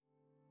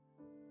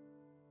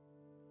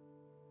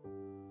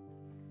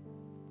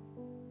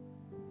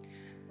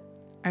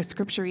Our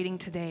scripture reading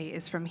today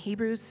is from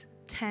Hebrews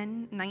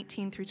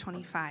 10:19 through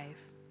 25.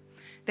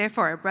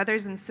 Therefore,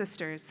 brothers and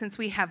sisters, since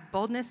we have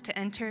boldness to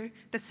enter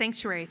the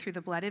sanctuary through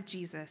the blood of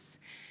Jesus,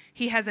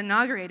 he has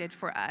inaugurated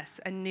for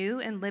us a new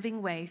and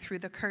living way through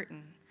the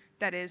curtain,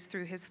 that is,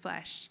 through his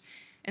flesh.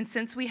 And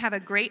since we have a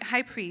great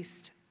high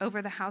priest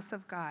over the house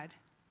of God,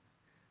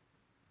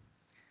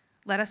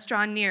 let us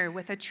draw near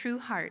with a true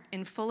heart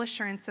in full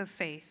assurance of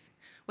faith,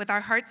 with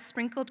our hearts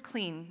sprinkled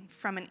clean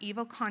from an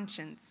evil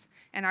conscience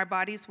and our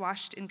bodies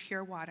washed in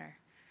pure water.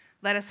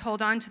 Let us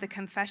hold on to the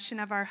confession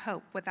of our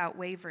hope without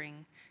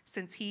wavering,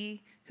 since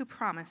he who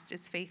promised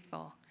is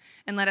faithful.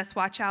 And let us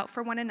watch out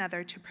for one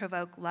another to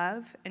provoke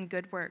love and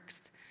good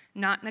works,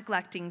 not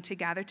neglecting to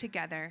gather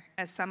together,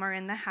 as some are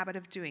in the habit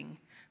of doing,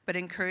 but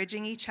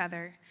encouraging each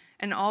other,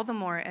 and all the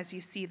more as you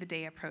see the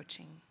day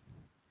approaching.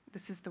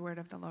 This is the word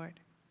of the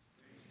Lord.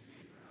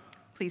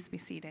 Please be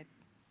seated.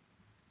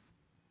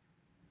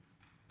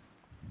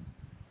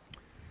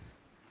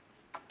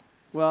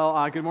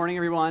 Well, good morning,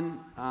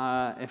 everyone.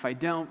 If I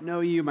don't know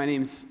you, my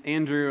name's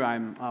Andrew.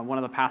 I'm one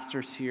of the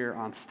pastors here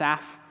on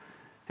staff,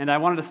 and I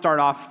wanted to start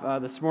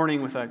off this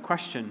morning with a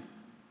question.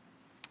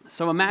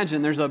 So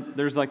imagine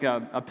there's like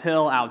a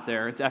pill out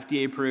there. It's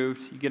FDA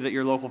approved. You get it at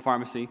your local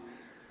pharmacy.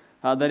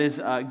 That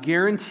is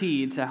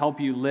guaranteed to help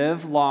you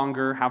live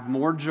longer, have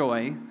more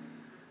joy,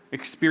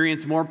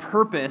 experience more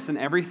purpose in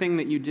everything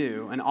that you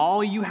do. And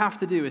all you have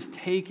to do is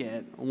take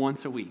it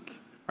once a week,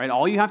 right?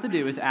 All you have to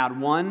do is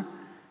add one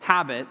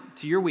habit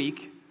to your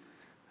week,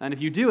 and if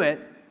you do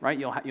it, right,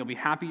 you'll be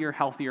happier,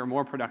 healthier,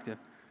 more productive.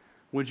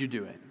 Would you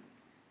do it?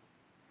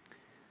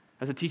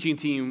 As a teaching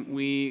team,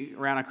 we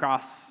ran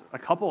across a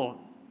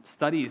couple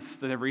studies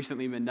that have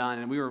recently been done,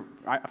 and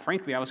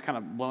frankly, I was kind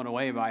of blown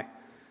away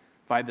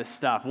by this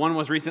stuff. One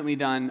was recently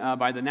done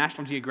by the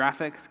National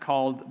Geographic. It's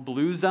called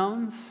Blue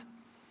Zones.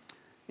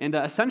 And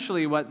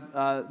essentially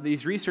what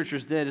these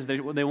researchers did is they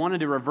wanted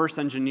to reverse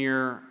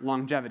engineer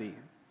longevity.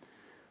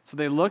 So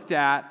they looked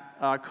at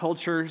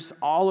cultures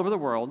all over the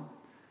world,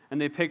 and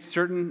they picked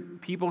certain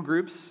people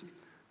groups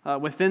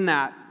within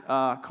that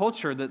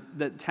culture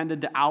that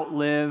tended to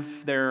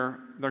outlive their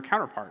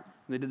counterpart.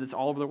 They did this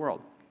all over the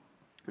world,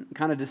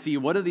 kind of to see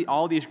what do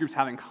all these groups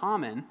have in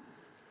common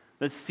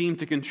that seem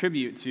to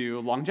contribute to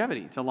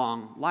longevity, to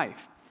long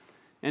life.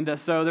 And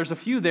so there's a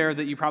few there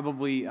that you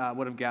probably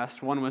would have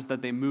guessed. One was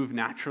that they move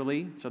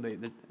naturally, so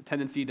the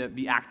tendency to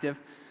be active.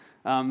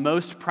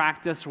 Most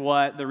practice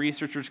what the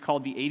researchers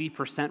called the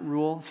 80%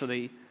 rule, so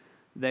they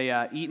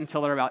eat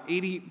until they're about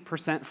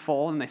 80%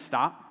 full and they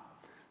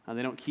stop.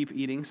 They don't keep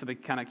eating, so they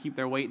kind of keep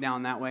their weight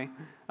down that way.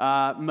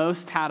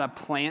 Most had a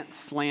plant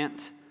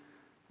slant,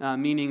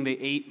 meaning they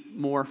ate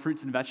more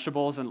fruits and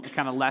vegetables and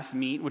kind of less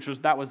meat,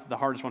 that was the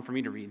hardest one for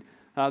me to read.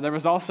 There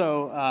was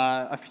also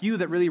a few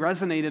that really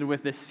resonated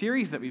with this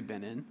series that we've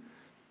been in,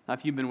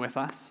 if you've been with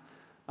us.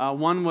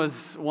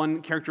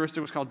 One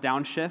characteristic was called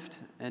downshift,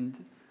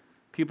 and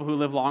people who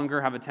live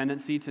longer have a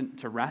tendency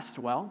to rest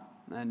well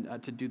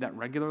and to do that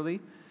regularly.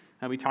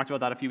 We talked about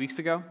that a few weeks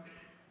ago.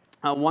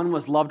 One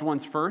was loved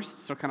ones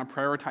first, so kind of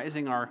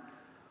prioritizing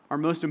our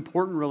most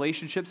important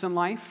relationships in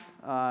life,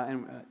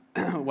 and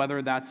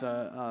whether that's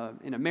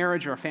in a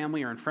marriage or a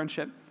family or in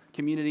friendship,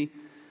 community.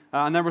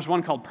 And there was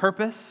one called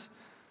purpose.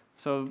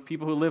 So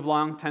people who live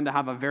long tend to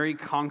have a very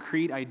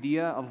concrete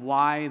idea of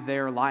why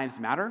their lives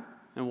matter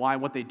and why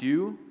what they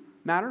do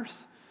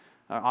matters.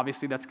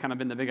 Obviously, that's kind of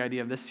been the big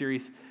idea of this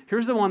series.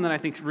 Here's the one that I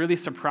think really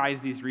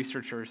surprised these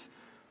researchers.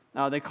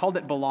 They called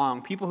it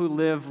belong. People who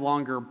live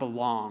longer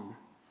belong.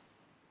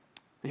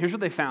 And here's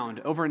what they found.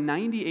 Over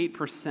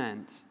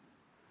 98%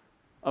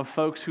 of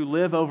folks who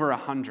live over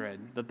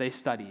 100 that they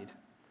studied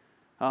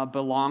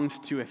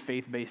belonged to a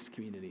faith-based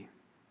community.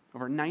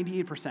 Over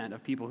 98%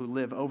 of people who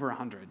live over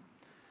 100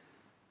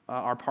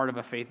 are part of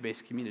a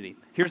faith-based community.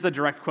 Here's the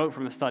direct quote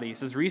from the study. It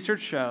says,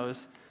 research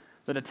shows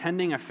that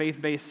attending a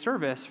faith-based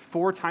service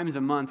 4 times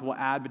a month will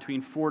add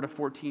between 4 to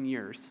 14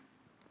 years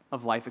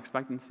of life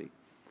expectancy.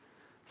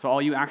 So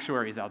all you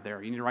actuaries out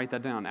there, you need to write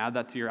that down, add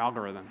that to your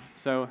algorithm.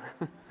 So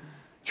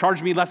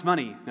charge me less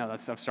money. No,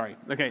 that's stuff, sorry.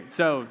 Okay,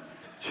 so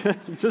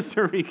just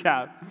to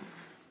recap,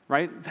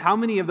 right? How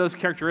many of those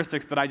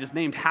characteristics that I just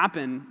named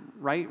happen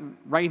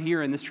right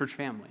here in this church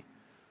family?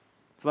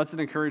 So that's an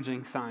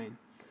encouraging sign.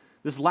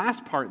 This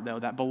last part, though,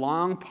 that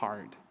belong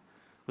part,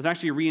 was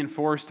actually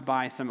reinforced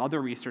by some other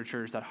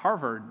researchers at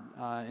Harvard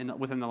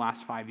within the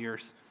last 5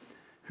 years,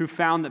 who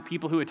found that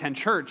people who attend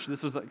church,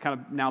 this was kind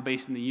of now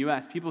based in the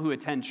U.S., people who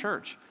attend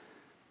church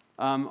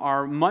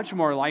are much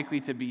more likely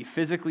to be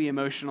physically,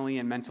 emotionally,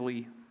 and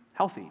mentally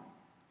healthier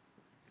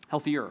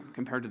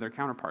compared to their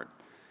counterpart.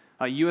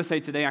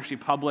 USA Today actually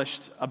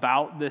published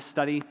about this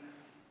study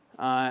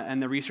and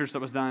the research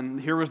that was done.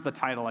 Here was the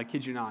title, I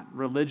kid you not,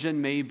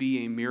 Religion May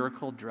Be a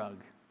Miracle Drug.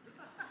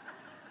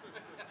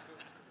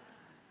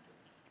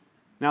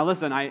 Now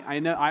listen, I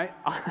know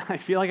I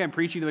feel like I'm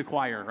preaching to the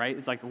choir, right?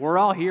 It's like, we're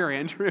all here,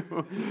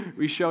 Andrew.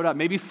 We showed up.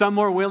 Maybe some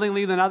more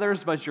willingly than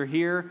others, but you're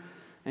here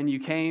and you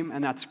came,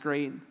 and that's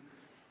great.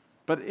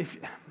 But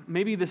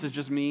maybe this is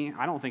just me,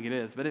 I don't think it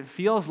is, but it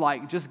feels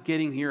like just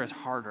getting here is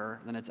harder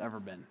than it's ever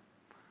been.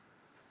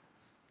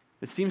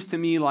 It seems to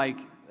me like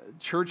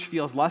church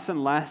feels less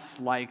and less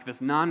like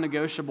this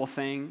non-negotiable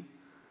thing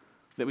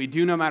that we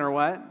do no matter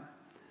what,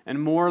 and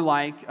more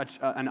like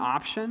an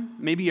option,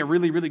 maybe a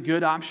really, really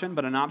good option,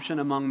 but an option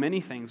among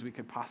many things we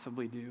could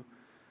possibly do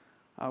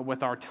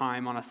with our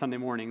time on a Sunday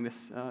morning,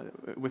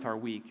 with our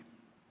week.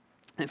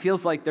 It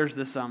feels like there's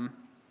this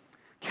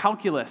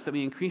calculus that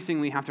we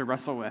increasingly have to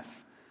wrestle with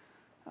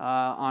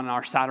on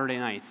our Saturday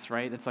nights,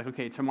 right? It's like,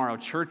 okay, tomorrow,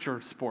 church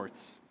or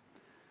sports?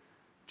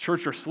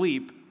 Church or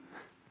sleep,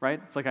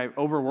 right? It's like I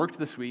overworked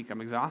this week, I'm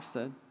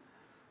exhausted.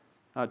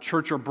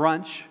 Church or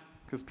brunch,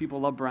 because people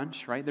love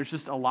brunch, right? There's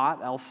just a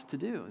lot else to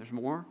do. There's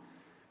more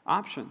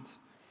options.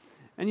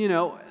 And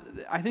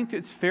I think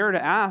it's fair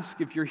to ask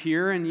if you're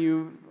here and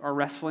you are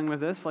wrestling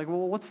with this, like,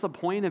 well, what's the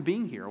point of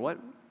being here? What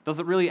does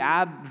it really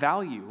add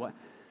value?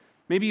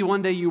 Maybe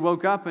one day you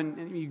woke up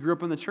and you grew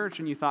up in the church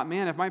and you thought,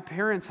 man, if my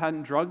parents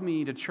hadn't drugged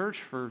me to church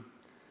for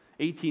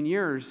 18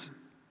 years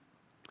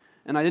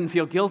and I didn't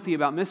feel guilty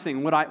about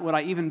missing, would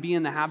I even be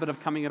in the habit of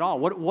coming at all?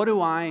 What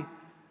do I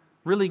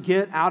really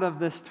get out of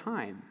this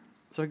time?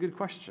 It's a good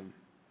question.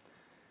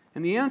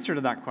 And the answer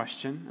to that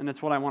question, and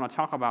it's what I want to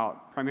talk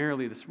about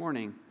primarily this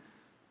morning,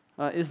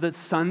 is that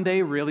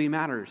Sunday really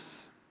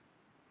matters.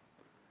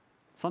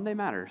 Sunday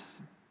matters.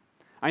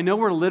 I know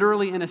we're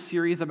literally in a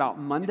series about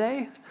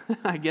Monday.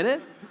 I get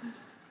it.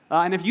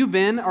 And if you've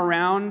been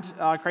around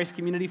Christ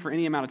Community for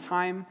any amount of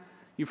time,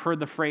 you've heard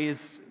the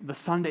phrase, the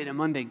Sunday to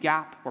Monday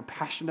gap. We're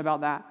passionate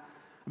about that,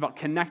 about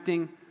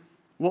connecting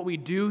what we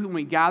do when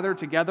we gather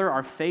together,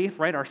 our faith,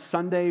 right, our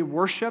Sunday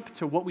worship,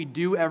 to what we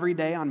do every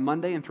day on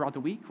Monday and throughout the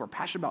week. We're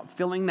passionate about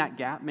filling that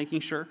gap,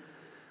 making sure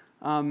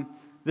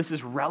this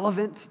is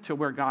relevant to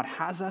where God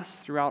has us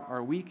throughout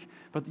our week.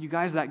 But you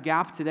guys, that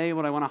gap today,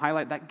 what I want to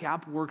highlight, that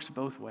gap works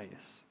both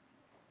ways.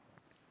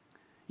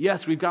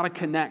 Yes, we've got to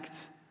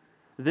connect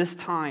this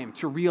time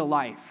to real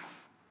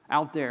life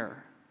out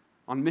there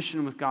on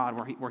mission with God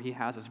where He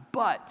has us.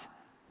 But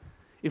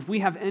if we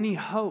have any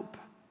hope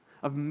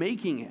of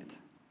making it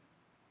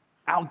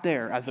out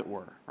there, as it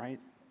were, right,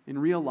 in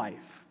real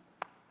life,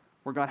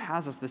 where God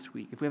has us this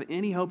week, if we have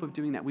any hope of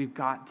doing that, we've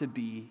got to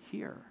be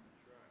here.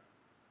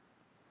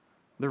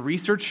 The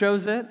research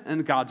shows it,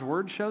 and God's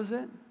Word shows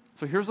it.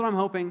 So here's what I'm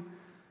hoping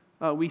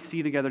we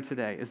see together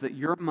today, is that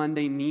your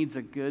Monday needs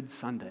a good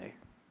Sunday.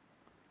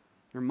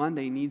 Your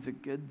Monday needs a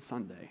good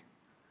Sunday.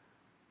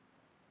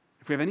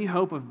 If we have any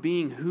hope of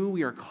being who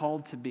we are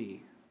called to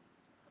be,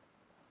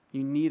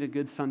 you need a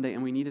good Sunday,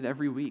 and we need it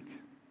every week.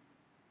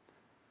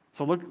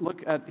 So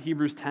look at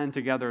Hebrews 10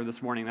 together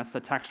this morning. That's the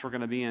text we're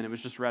going to be in. It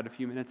was just read a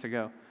few minutes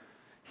ago.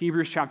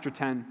 Hebrews chapter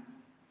 10.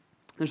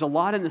 There's a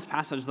lot in this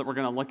passage that we're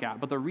going to look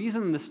at, but the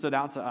reason this stood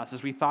out to us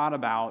is we thought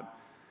about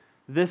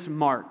this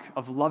mark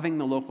of loving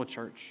the local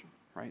church,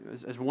 right,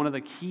 as one of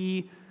the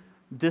key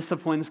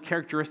disciplines,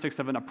 characteristics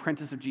of an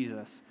apprentice of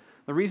Jesus.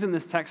 The reason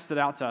this text stood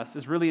out to us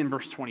is really in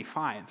verse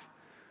 25,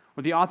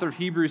 where the author of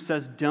Hebrews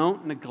says,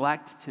 don't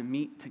neglect to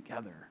meet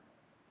together.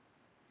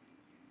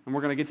 And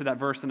we're going to get to that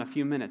verse in a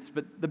few minutes.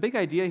 But the big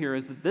idea here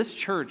is that this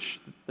church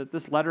that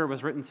this letter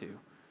was written to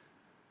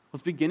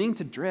was beginning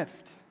to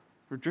drift.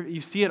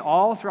 You see it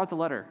all throughout the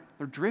letter.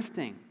 They're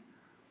drifting.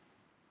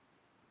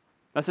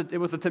 It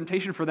was a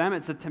temptation for them.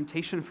 It's a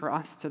temptation for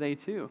us today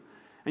too.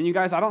 And you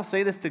guys, I don't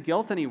say this to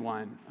guilt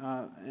anyone,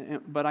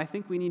 but I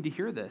think we need to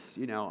hear this.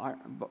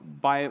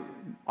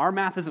 Our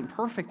math isn't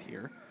perfect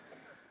here,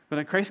 but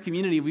at Christ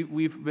Community,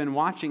 we've been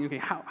watching. Okay,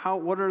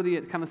 what are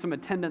the kind of some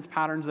attendance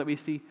patterns that we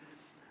see,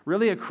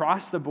 really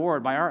across the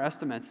board by our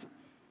estimates?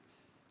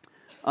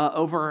 A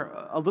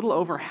little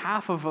over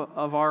half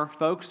of our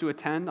folks who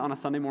attend on a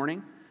Sunday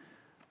morning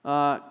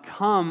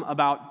come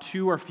about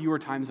 2 or fewer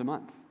times a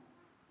month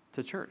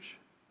to church.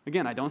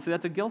 Again, I don't say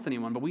that to guilt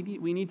anyone, but we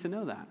need to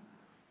know that.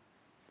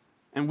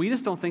 And we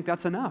just don't think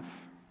that's enough.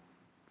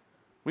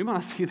 We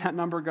want to see that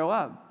number go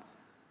up.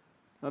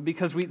 Not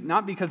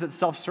because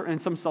it's in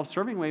some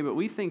self-serving way, but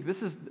we think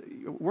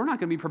we're not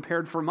going to be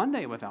prepared for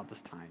Monday without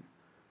this time.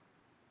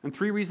 And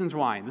 3 reasons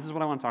why. This is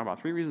what I want to talk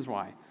about. 3 reasons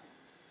why.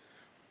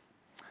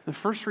 The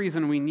first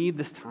reason we need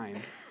this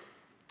time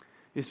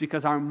is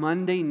because our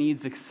Monday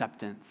needs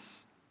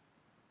acceptance.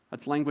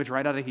 That's language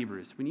right out of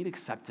Hebrews. We need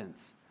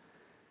acceptance.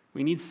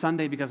 We need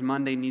Sunday because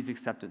Monday needs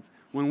acceptance.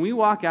 When we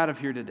walk out of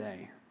here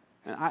today,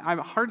 and I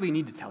hardly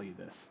need to tell you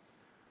this,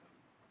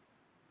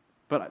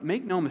 but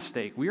make no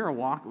mistake, we are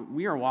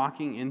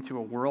walking into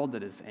a world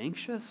that is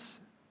anxious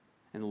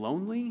and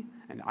lonely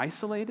and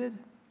isolated.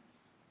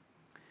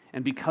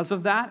 And because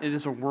of that, it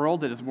is a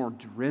world that is more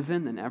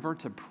driven than ever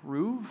to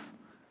prove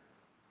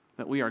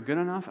that we are good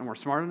enough and we're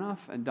smart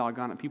enough and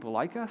doggone it, people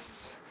like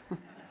us.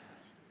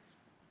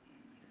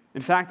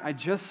 In fact, I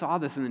just saw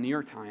this in the New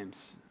York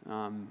Times,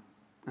 and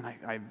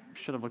I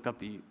should have looked up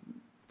the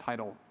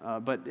title,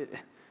 but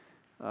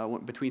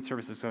between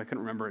services, so I couldn't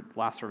remember it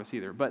last service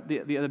either. But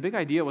the big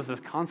idea was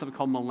this concept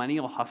called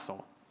millennial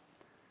hustle.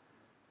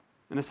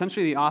 And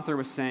essentially the author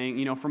was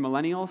saying, for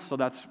millennials, so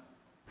that's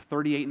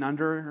 38 and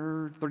under,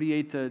 or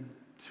 38 to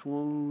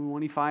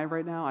 25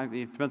 right now.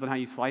 It depends on how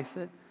you slice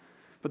it.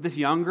 But this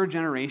younger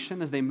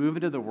generation, as they move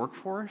into the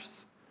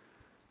workforce,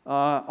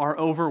 are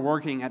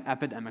overworking at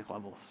epidemic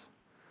levels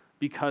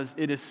because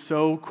it is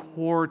so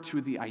core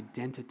to the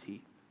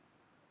identity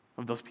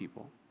of those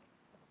people,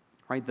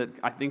 right? That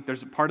I think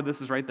there's a part of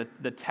this is, right,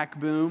 the tech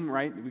boom,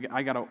 right?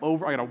 I gotta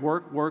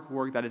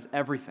work. That is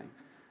everything.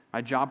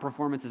 My job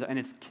performance and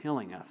it's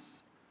killing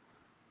us.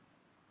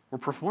 We're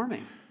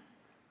performing,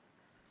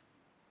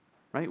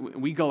 right?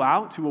 We go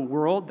out to a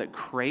world that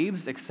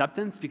craves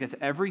acceptance because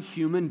every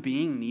human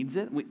being needs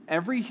it.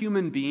 Every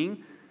human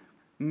being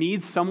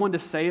needs someone to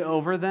say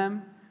over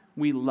them,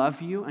 "We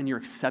love you and you're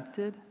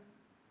accepted."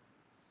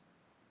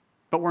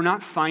 But we're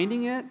not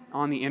finding it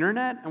on the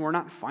internet, and we're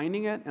not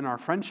finding it in our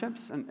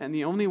friendships, and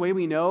the only way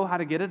we know how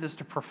to get it is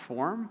to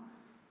perform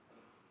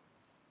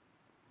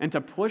and to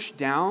push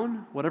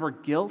down whatever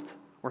guilt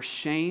or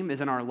shame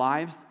is in our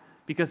lives,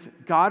 because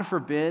God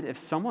forbid if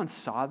someone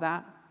saw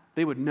that,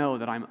 they would know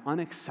that I'm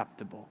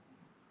unacceptable.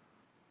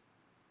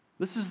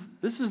 This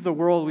is the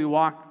world we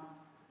walk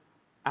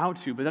out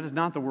to, but that is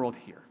not the world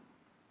here.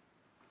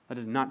 That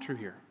is not true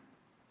here.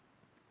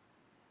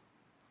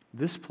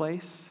 This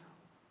place,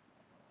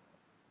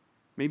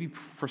 maybe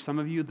for some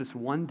of you, this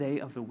one day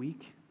of the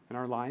week in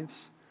our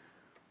lives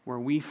where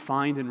we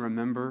find and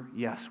remember,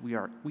 yes, we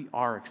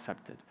are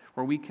accepted,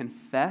 where we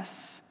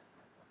confess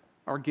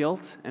our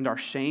guilt and our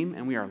shame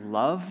and we are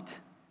loved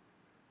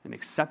and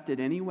accepted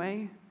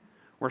anyway,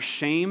 where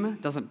shame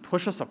doesn't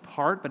push us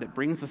apart, but it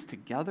brings us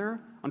together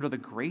under the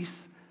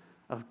grace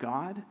of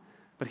God.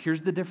 But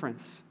here's the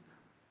difference.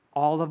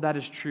 All of that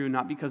is true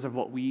not because of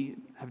what we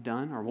have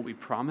done or what we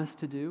promised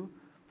to do,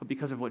 but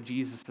because of what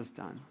Jesus has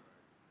done.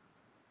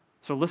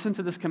 So listen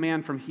to this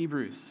command from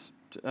Hebrews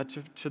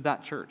to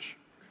that church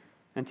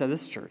and to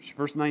this church.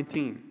 Verse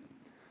 19.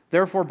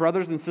 Therefore,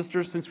 brothers and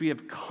sisters, since we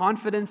have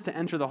confidence to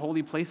enter the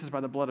holy places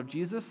by the blood of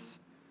Jesus,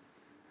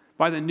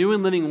 by the new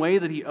and living way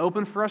that he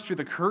opened for us through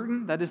the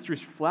curtain, that is through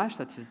his flesh,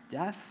 that's his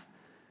death.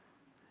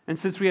 And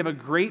since we have a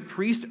great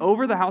priest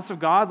over the house of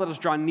God, let us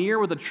draw near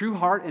with a true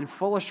heart and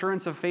full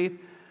assurance of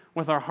faith,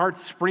 with our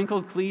hearts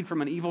sprinkled clean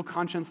from an evil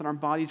conscience and our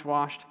bodies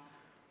washed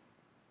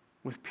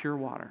with pure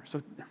water.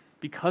 So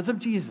because of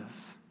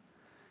Jesus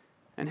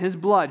and his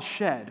blood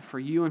shed for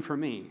you and for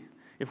me,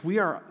 if we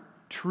are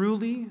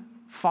truly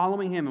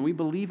following him and we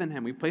believe in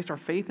him, we placed our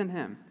faith in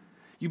him,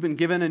 you've been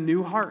given a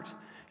new heart.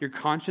 Your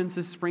conscience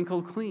is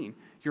sprinkled clean.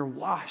 You're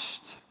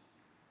washed.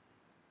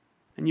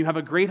 And you have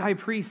a great high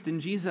priest in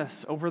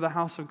Jesus over the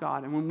house of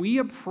God. And when we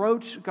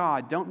approach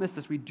God, don't miss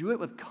this, we do it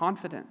with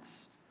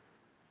confidence.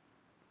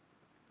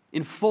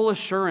 In full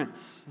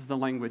assurance is the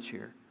language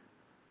here.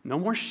 No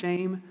more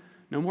shame,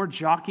 no more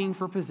jockeying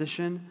for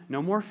position,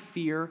 no more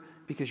fear,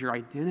 because your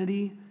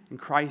identity in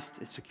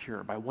Christ is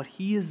secure by what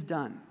he has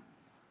done.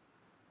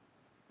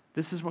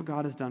 This is what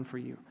God has done for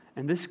you.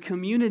 And this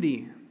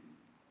community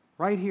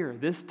right here,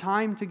 this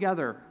time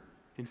together,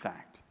 in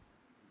fact,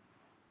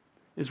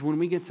 is when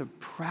we get to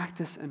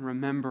practice and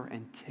remember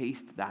and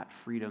taste that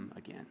freedom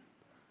again.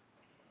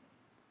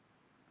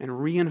 And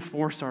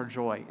reinforce our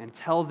joy and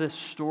tell this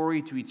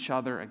story to each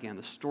other again.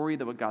 The story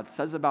that what God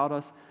says about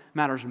us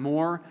matters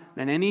more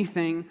than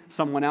anything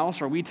someone else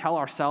or we tell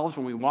ourselves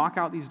when we walk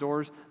out these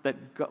doors,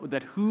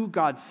 that who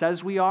God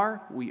says we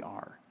are, we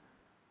are.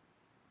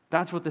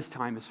 That's what this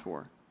time is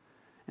for.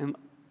 And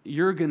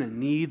you're going to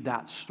need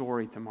that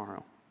story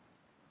tomorrow.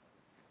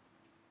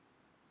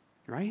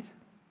 Right?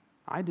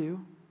 I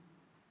do.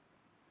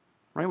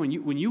 Right?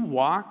 When you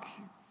walk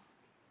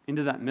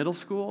into that middle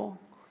school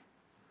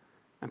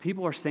and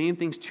people are saying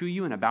things to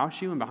you and about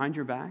you and behind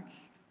your back,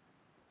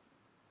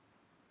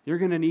 you're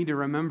going to need to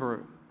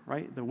remember,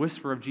 right, the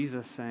whisper of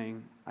Jesus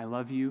saying, I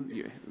love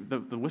you.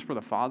 The whisper of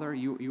the Father,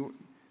 you're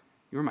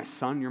my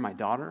son, you're my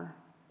daughter.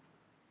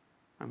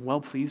 I'm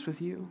well pleased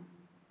with you.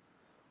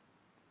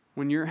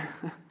 When you're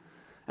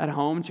at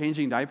home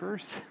changing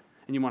diapers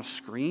and you want to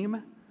scream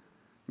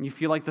and you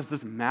feel like, does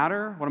this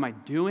matter? What am I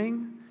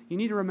doing? You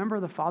need to remember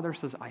the Father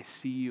says, I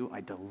see you,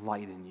 I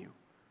delight in you.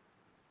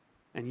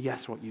 And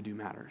yes, what you do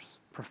matters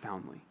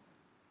profoundly.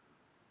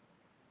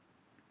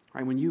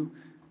 Right? When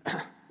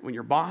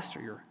your boss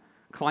or your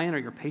client or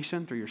your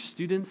patient or your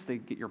students, they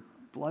get your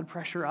blood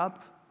pressure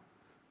up,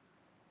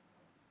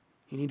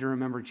 you need to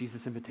remember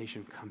Jesus'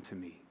 invitation, come to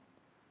me.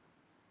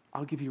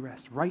 I'll give you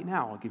rest. Right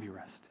now, I'll give you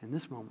rest in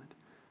this moment.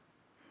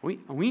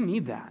 We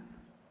need that.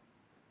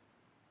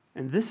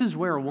 And this is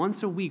where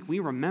once a week we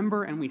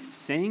remember and we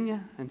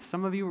sing, and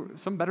some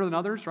better than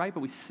others, right?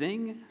 But we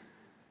sing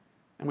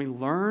and we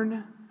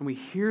learn and we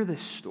hear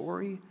this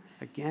story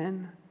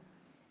again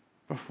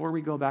before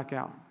we go back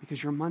out,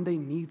 because your Monday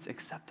needs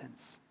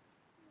acceptance.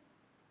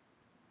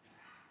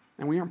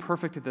 And we aren't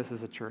perfect at this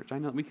as a church. I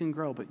know we can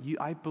grow, but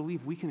I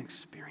believe we can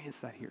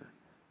experience that here.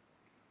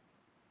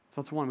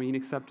 So that's one, we need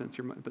acceptance.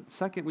 But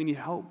second, we need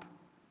hope.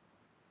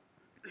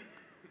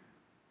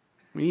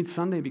 We need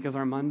Sunday because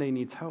our Monday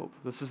needs hope.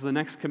 This is the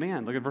next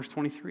command. Look at verse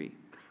 23.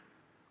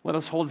 Let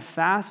us hold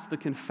fast the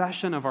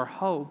confession of our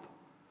hope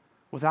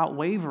without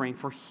wavering,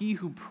 for he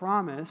who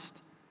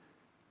promised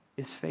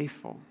is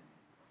faithful.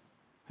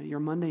 Your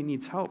Monday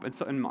needs hope,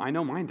 and I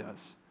know mine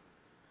does.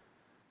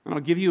 And I'll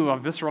give you a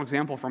visceral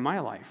example from my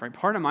life, right?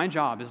 Part of my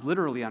job is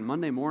literally on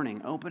Monday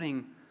morning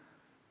opening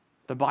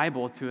the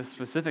Bible to a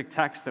specific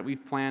text that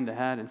we've planned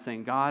ahead and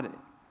saying, God,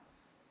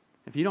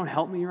 if you don't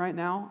help me right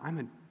now, I'm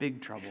in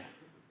big trouble.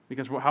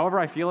 Because however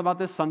I feel about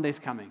this, Sunday's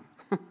coming.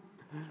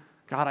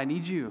 God, I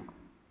need you.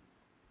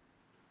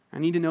 I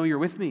need to know you're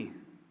with me.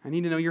 I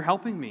need to know you're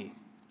helping me.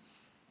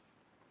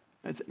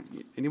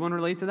 Anyone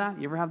relate to that?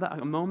 You ever have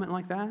a moment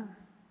like that?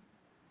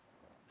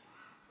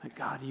 Like,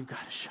 God, you've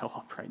got to show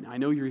up right now. I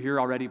know you're here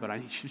already, but I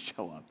need you to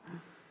show up.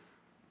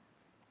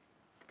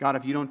 God,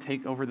 if you don't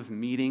take over this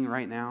meeting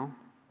right now,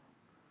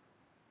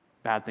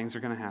 bad things are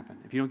going to happen.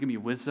 If you don't give me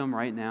wisdom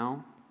right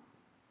now,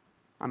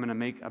 I'm going to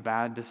make a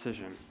bad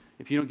decision.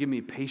 If you don't give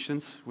me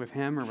patience with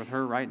him or with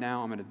her right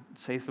now, I'm going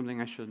to say something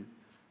I shouldn't.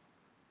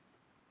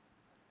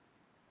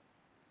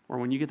 Or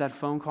when you get that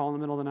phone call in the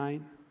middle of the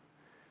night,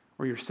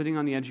 or you're sitting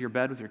on the edge of your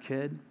bed with your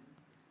kid,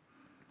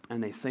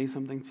 and they say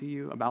something to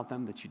you about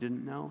them that you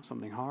didn't know,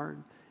 something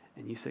hard,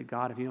 and you say,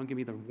 God, if you don't give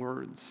me the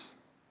words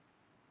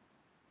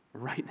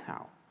right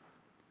now,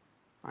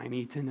 I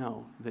need to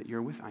know that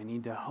you're with me. I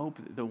need to hope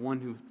that the one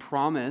who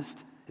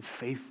promised is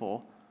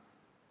faithful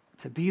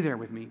to be there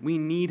with me. We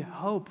need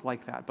hope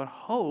like that. But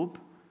hope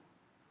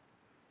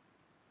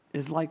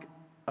is like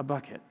a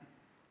bucket,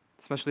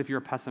 especially if you're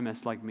a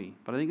pessimist like me.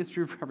 But I think it's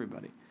true for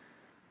everybody.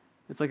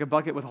 It's like a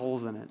bucket with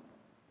holes in it.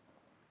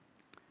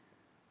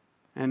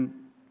 And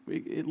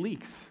it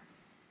leaks.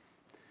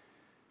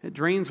 It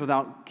drains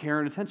without care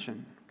and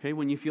attention. Okay,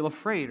 when you feel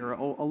afraid or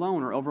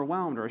alone or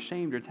overwhelmed or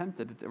ashamed or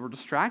tempted or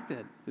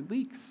distracted, it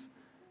leaks.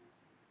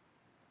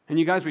 And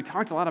you guys, we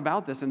talked a lot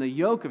about this. And the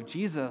yoke of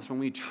Jesus, when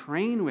we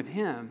train with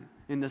him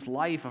in this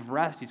life of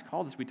rest, he's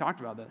called us, we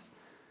talked about this.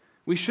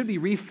 We should be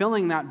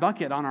refilling that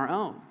bucket on our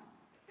own.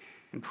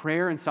 In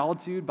prayer and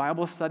solitude,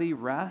 Bible study,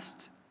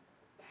 rest.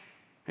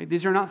 Okay,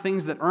 these are not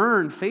things that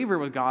earn favor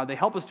with God. They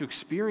help us to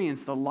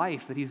experience the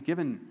life that he's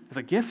given as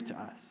a gift to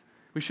us.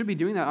 We should be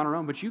doing that on our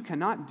own, but you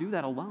cannot do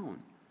that alone.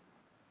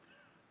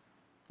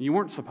 You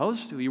weren't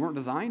supposed to. You weren't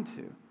designed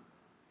to.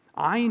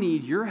 I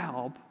need your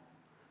help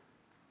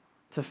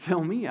to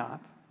fill me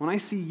up. When I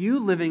see you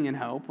living in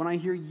hope, when I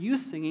hear you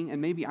singing,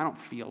 and maybe I don't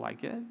feel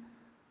like it,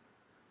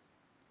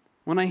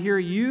 when I hear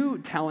you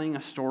telling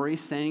a story,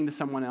 saying to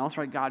someone else,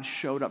 right, God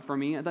showed up for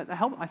me, that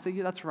help. I say,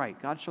 yeah, that's right,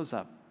 God shows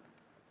up.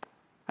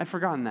 I'd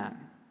forgotten that.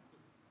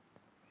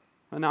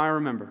 But now I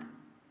remember.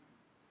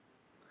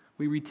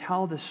 We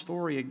retell this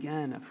story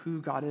again of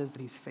who God is,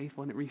 that he's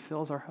faithful, and it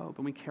refills our hope,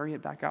 and we carry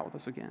it back out with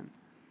us again,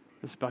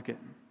 this bucket.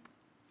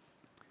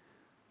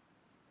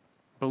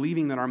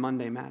 Believing that our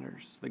Monday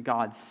matters, that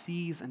God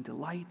sees and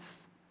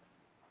delights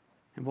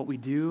in what we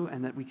do,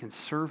 and that we can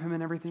serve him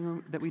in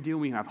everything that we do.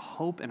 We have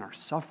hope in our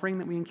suffering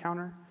that we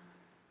encounter,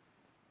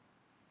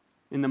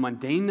 in the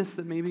mundaneness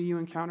that maybe you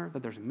encounter,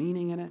 that there's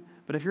meaning in it.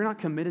 But if you're not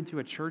committed to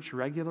a church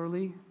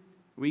regularly,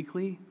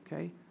 weekly,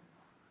 okay,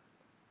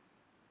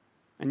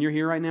 and you're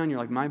here right now and you're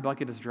like, my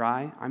bucket is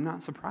dry, I'm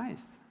not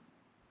surprised.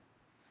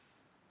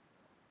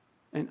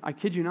 And I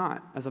kid you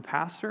not, as a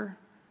pastor,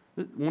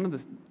 one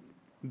of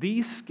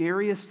the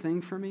scariest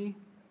thing for me,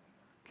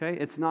 okay,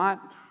 it's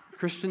not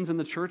Christians in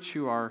the church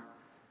who are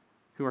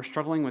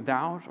struggling with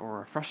doubt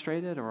or are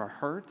frustrated or are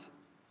hurt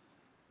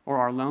or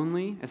are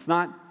lonely. It's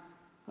not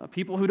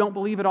people who don't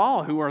believe at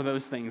all who are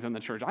those things in the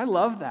church. I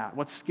love that.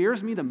 What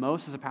scares me the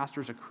most as a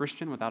pastor is a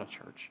Christian without a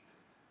church.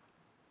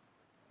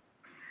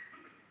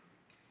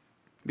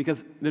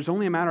 Because there's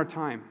only a matter of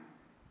time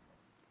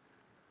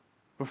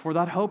before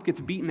that hope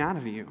gets beaten out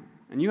of you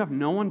and you have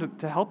no one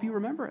to help you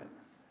remember it.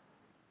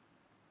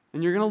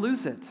 And you're going to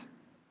lose it.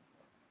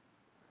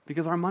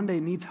 Because our Monday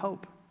needs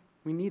hope.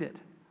 We need it.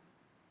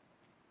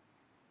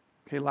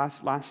 Okay,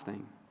 last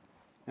thing.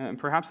 And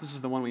perhaps this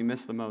is the one we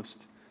miss the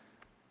most.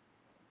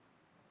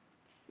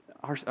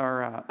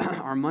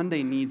 Our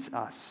Monday needs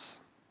us.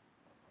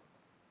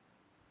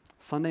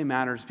 Sunday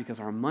matters because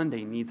our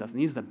Monday needs us,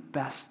 needs the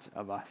best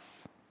of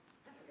us.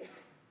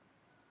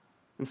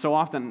 And so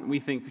often we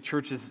think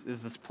church is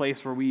this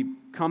place where we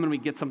come and we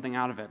get something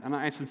out of it. And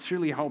I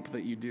sincerely hope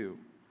that you do.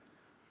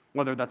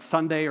 Whether that's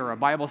Sunday or a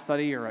Bible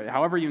study or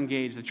however you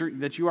engage,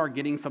 that you are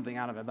getting something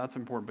out of it. That's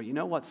important. But you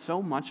know what?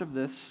 So much of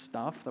this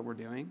stuff that we're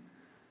doing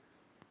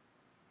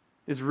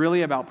is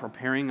really about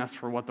preparing us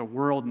for what the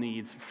world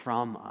needs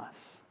from us.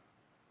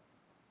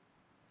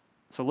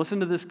 So listen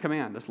to this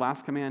command, this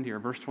last command here,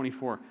 verse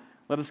 24.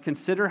 Let us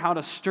consider how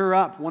to stir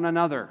up one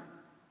another.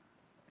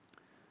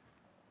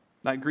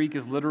 That Greek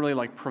is literally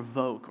like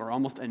provoke or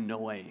almost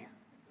annoy.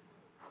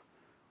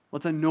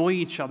 Let's annoy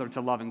each other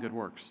to love and good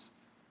works.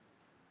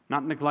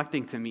 Not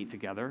neglecting to meet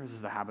together, this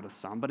is the habit of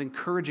some, but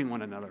encouraging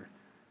one another.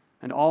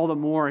 And all the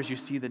more as you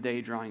see the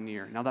day drawing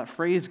near. Now that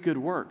phrase, good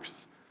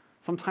works,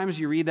 sometimes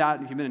you read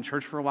that, if you've been in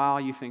church for a while,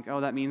 you think,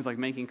 oh, that means like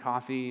making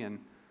coffee and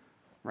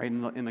right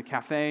in the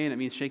cafe, and it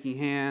means shaking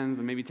hands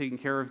and maybe taking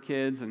care of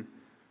kids. And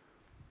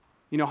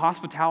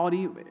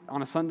Hospitality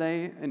on a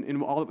Sunday,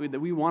 and all that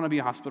we want to be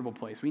a hospitable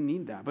place. We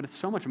need that, but it's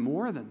so much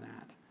more than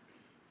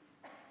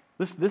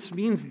that. This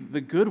means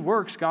the good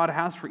works God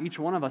has for each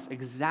one of us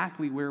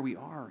exactly where we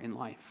are in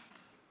life,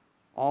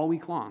 all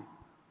week long.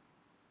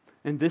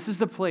 And this is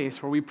the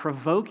place where we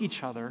provoke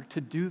each other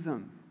to do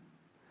them,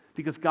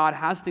 because God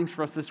has things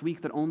for us this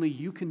week that only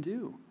you can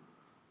do.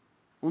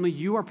 Only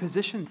you are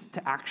positioned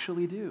to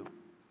actually do.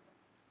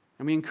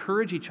 And we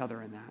encourage each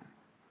other in that.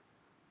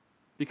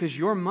 Because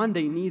your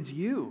Monday needs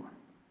you.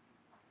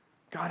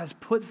 God has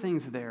put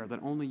things there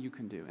that only you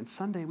can do. And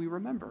Sunday we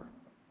remember.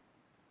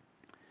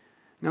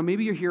 Now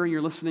maybe you're here and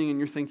you're listening and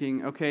you're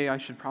thinking, okay, I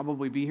should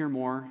probably be here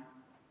more.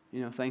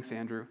 Thanks,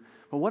 Andrew.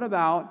 But what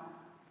about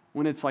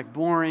when it's like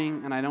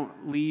boring and I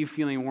don't leave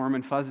feeling warm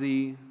and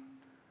fuzzy?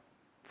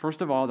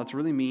 First of all, that's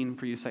really mean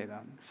for you to say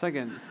that.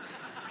 Second,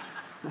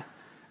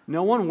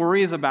 no one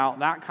worries about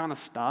that kind of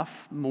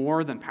stuff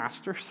more than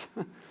pastors.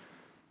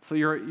 So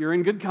you're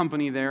in good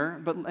company there,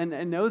 but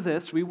and know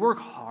this, we work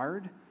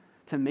hard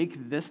to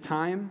make this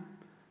time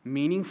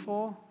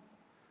meaningful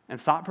and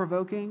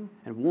thought-provoking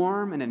and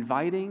warm and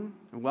inviting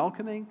and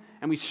welcoming,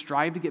 and we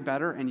strive to get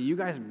better, and you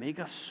guys make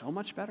us so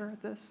much better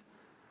at this.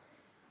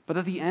 But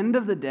at the end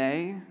of the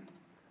day,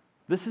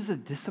 this is a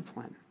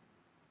discipline,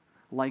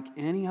 like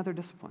any other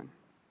discipline.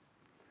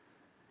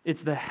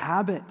 It's the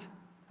habit,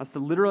 that's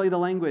literally the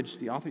language,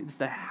 the author, it's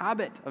the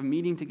habit of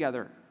meeting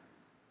together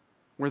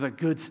where the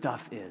good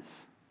stuff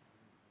is.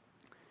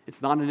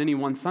 It's not in any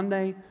one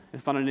Sunday.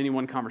 It's not in any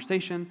one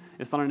conversation.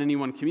 It's not in any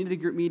one community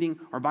group meeting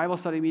or Bible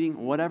study meeting,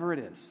 whatever it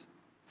is.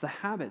 It's the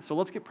habit. So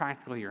let's get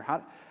practical here.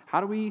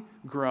 How do we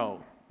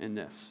grow in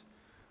this?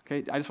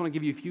 Okay, I just want to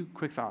give you a few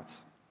quick thoughts.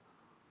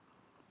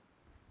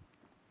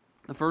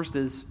 The first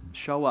is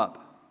show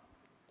up.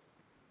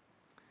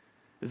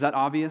 Is that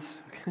obvious?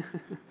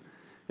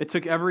 It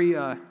took every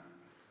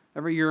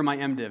year of my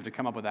MDiv to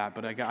come up with that,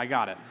 but I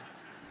got it.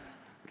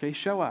 Okay,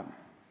 show up.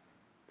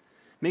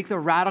 Make the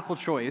radical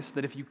choice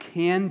that if you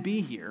can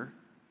be here,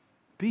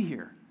 be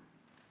here.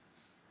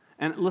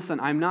 And listen,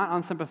 I'm not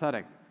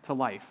unsympathetic to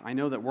life. I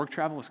know that work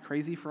travel is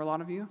crazy for a lot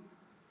of you.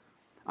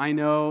 I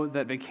know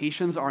that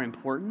vacations are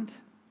important,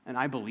 and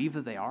I believe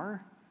that they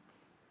are.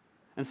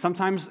 And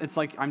sometimes it's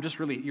like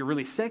you're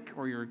really sick,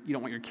 or you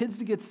don't want your kids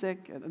to get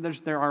sick.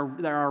 There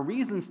are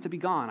reasons to be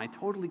gone. I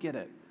totally get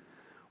it.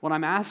 What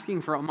I'm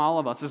asking from all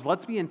of us is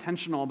let's be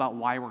intentional about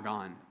why we're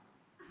gone.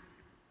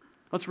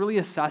 Let's really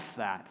assess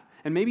that.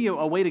 And maybe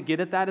a way to get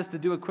at that is to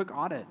do a quick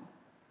audit.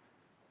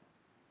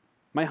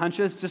 My hunch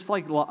is just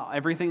like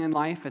everything in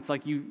life, it's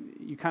like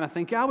you kind of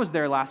think, yeah, I was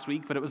there last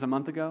week, but it was a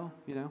month ago,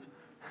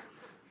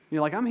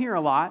 You're like, I'm here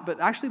a lot, but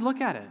actually look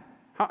at it.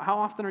 How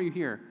often are you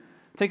here?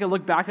 Take a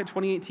look back at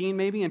 2018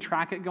 maybe and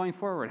track it going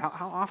forward.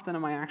 How often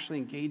am I actually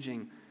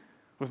engaging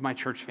with my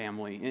church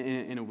family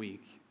in a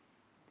week?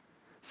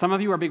 Some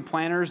of you are big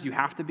planners. You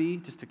have to be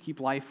just to keep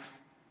life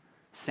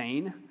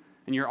sane.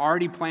 And you're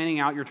already planning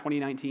out your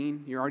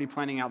 2019. You're already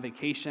planning out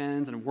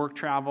vacations and work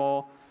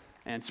travel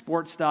and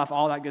sports stuff,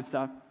 all that good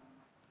stuff.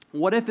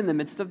 What if in the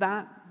midst of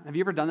that, have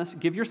you ever done this?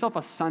 Give yourself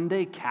a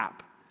Sunday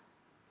cap.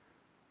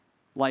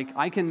 Like,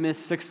 I can miss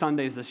 6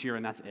 Sundays this year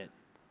and that's it.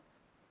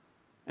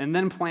 And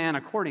then plan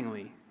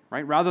accordingly,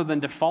 right? Rather than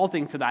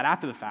defaulting to that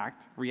after the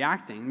fact,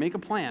 reacting, make a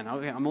plan.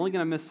 Okay, I'm only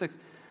going to miss 6.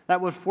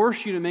 That would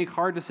force you to make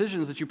hard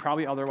decisions that you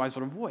probably otherwise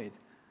would avoid.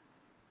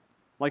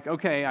 Like,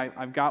 okay,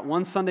 I've got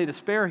 1 Sunday to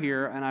spare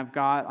here, and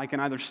I can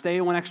either stay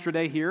 1 extra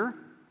day here,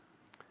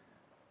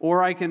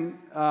 or I can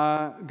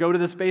go to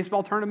this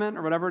baseball tournament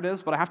or whatever it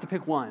is, but I have to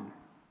pick one,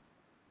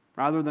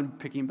 rather than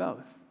picking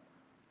both.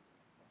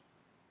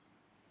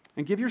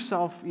 And give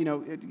yourself,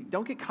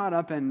 don't get caught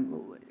up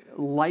in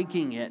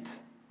liking it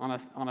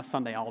on a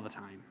Sunday all the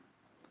time.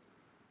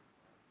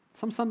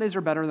 Some Sundays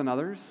are better than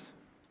others,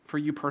 for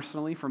you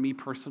personally, for me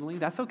personally.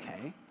 That's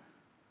okay.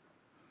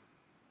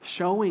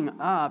 Showing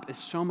up is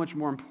so much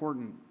more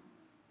important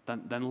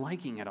than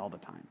liking it all the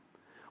time.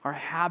 Our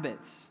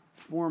habits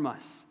form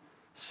us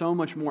so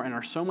much more and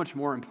are so much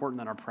more important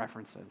than our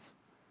preferences.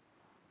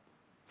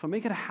 So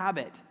make it a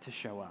habit to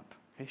show up.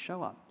 Okay,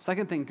 show up.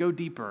 Second thing, go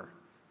deeper.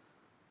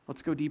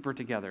 Let's go deeper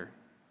together.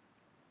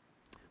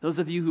 Those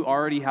of you who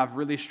already have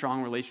really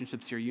strong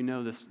relationships here, you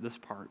know this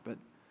part. But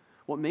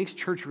what makes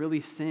church really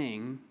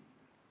sing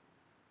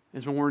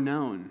is when we're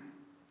known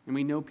and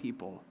we know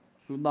people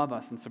who love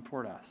us and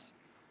support us.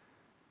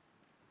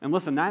 And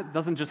listen, that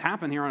doesn't just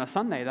happen here on a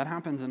Sunday. That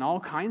happens in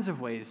all kinds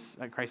of ways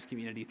at Christ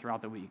Community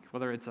throughout the week,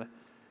 whether it's a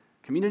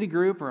community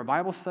group or a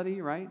Bible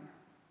study, right?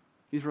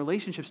 These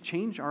relationships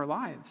change our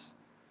lives.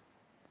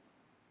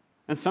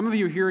 And some of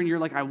you are here and you're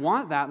like, I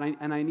want that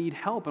and I need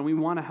help, and we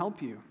want to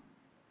help you.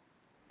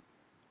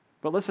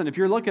 But listen, if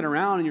you're looking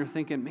around and you're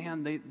thinking,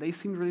 man, they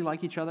seem to really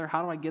like each other.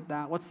 How do I get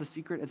that? What's the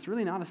secret? It's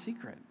really not a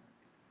secret.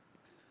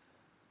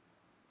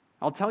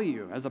 I'll tell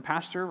you, as a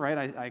pastor,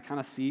 right, I kind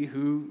of see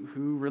who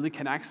really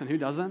connects and who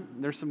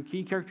doesn't. There's some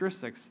key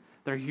characteristics.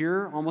 They're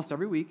here almost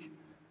every week.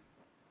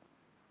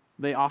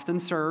 They often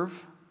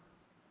serve,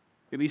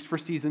 at least for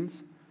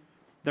seasons.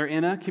 They're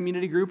in a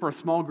community group or a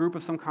small group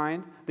of some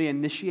kind. They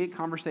initiate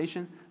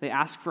conversation. They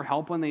ask for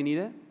help when they need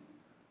it.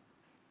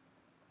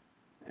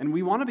 And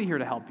we want to be here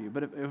to help you.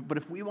 But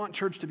if we want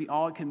church to be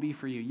all it can be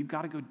for you, you've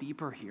got to go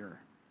deeper here.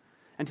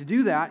 And to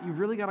do that, you've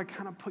really got to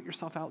kind of put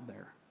yourself out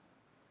there.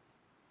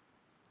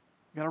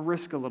 You've got to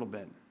risk a little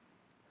bit.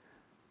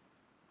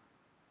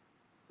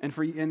 And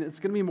it's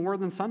going to be more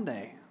than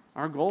Sunday.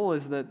 Our goal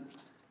is that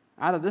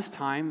out of this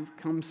time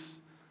comes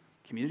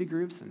community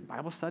groups and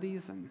Bible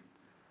studies and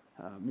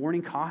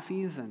morning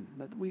coffees, and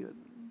that we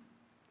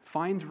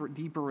find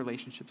deeper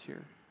relationships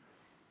here.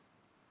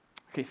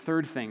 Okay,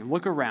 third thing,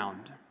 look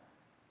around.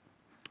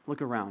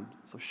 Look around.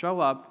 So show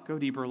up, go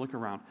deeper, look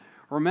around.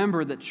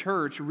 Remember that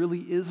church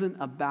really isn't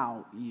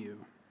about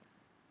you.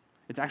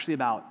 It's actually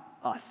about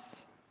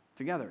us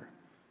together.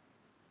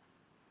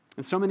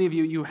 And so many of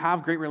you, you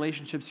have great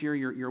relationships here,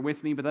 you're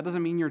with me, but that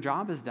doesn't mean your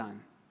job is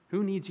done.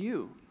 Who needs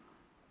you?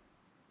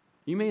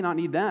 You may not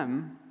need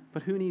them,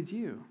 but who needs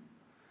you?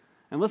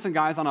 And listen,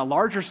 guys, on a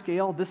larger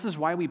scale, this is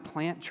why we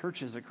plant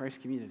churches at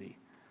Christ Community.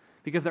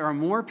 Because there are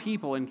more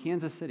people in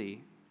Kansas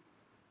City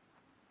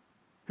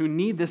who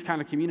need this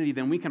kind of community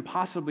than we can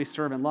possibly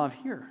serve and love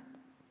here.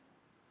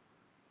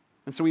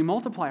 And so we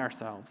multiply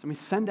ourselves, and we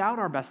send out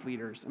our best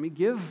leaders, and we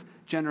give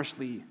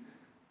generously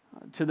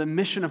to the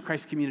mission of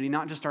Christ Community,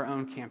 not just our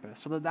own campus,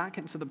 so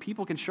that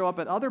people can show up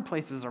at other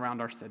places around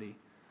our city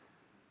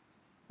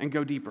and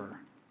go deeper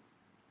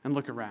and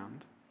look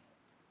around.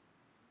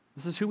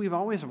 This is who we've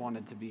always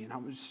wanted to be, and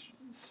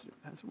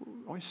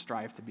always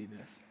strive to be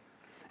this.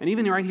 And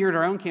even right here at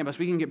our own campus,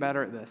 we can get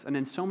better at this. And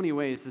in so many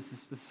ways, this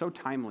is so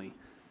timely.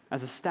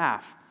 As a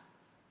staff,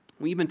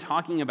 we've been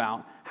talking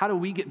about how do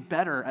we get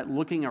better at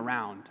looking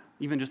around,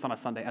 even just on a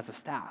Sunday as a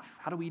staff.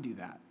 How do we do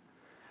that?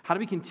 How do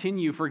we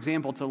continue, for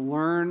example, to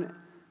learn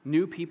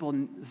new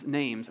people's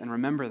names and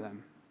remember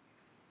them?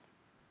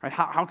 Right?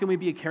 How can we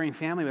be a caring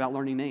family without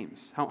learning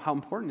names? How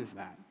important is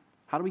that?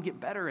 How do we get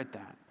better at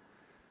that?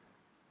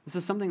 This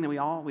is something that we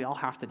all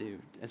have to do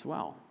as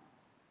well.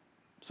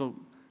 So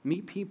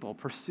meet people,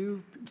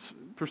 pursue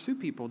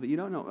people that you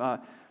don't know.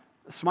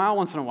 Smile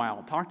once in a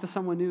while. Talk to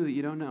someone new that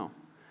you don't know.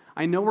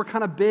 I know we're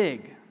kind of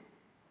big,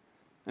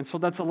 and so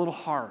that's a little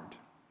hard.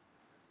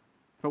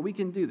 But we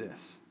can do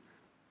this.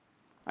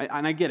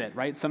 I get it,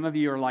 right? Some of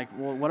you are like,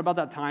 well, what about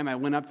that time I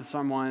went up to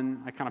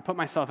someone, I kind of put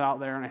myself out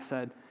there, and I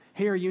said,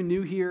 hey, are you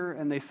new here?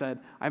 And they said,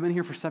 I've been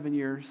here for 7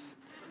 years,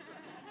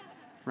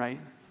 right?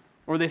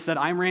 Or they said,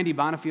 I'm Randy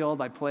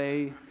Bonifield, I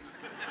play.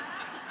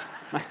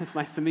 It's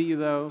nice to meet you,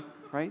 though,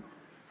 right?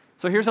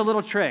 So here's a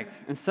little trick.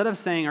 Instead of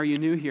saying, are you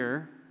new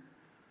here,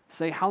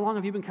 say, how long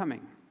have you been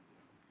coming?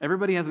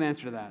 Everybody has an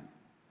answer to that.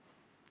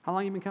 How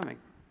long have you been coming?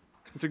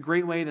 It's a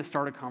great way to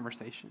start a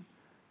conversation.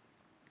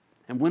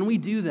 And when we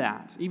do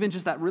that, even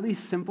just that really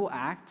simple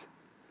act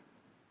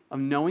of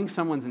knowing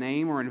someone's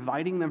name or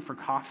inviting them for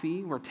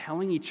coffee, we're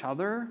telling each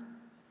other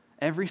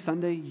every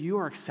Sunday, you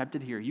are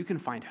accepted here. You can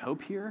find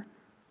hope here.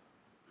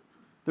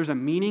 There's a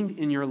meaning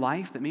in your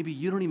life that maybe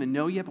you don't even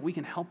know yet, but we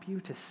can help you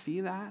to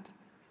see that.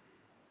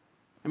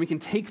 And we can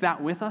take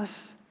that with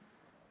us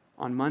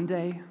on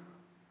Monday,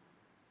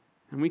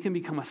 and we can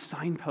become a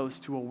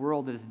signpost to a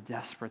world that is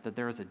desperate, that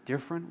there is a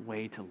different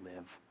way to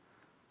live.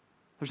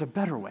 There's a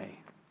better way.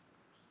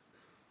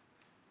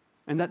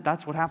 And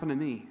that's what happened to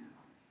me.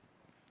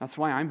 That's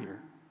why I'm here.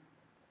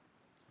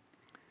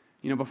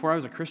 You know, before I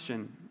was a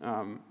Christian,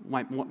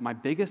 my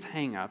biggest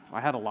hang-up,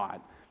 I had a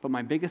lot, but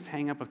my biggest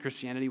hang-up with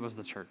Christianity was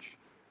the church.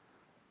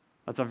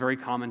 That's a very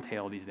common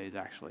tale these days,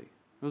 actually.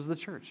 It was the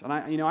church. And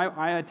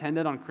I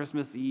attended on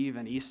Christmas Eve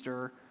and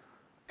Easter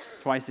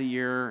twice a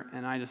year,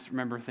 and I just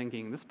remember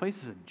thinking, this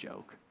place is a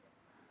joke.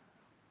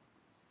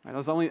 I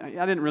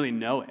didn't really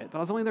know it, but I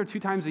was only there 2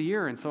 times a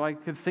year, and so I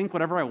could think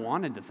whatever I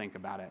wanted to think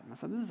about it. And I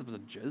said, this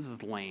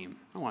is lame.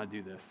 I don't want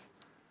to do this.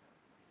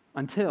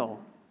 Until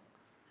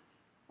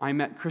I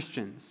met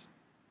Christians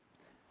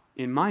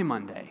in my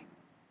Monday,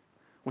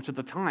 which at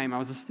the time I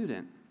was a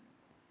student.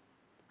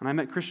 And I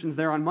met Christians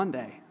there on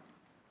Monday.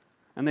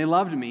 And they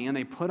loved me, and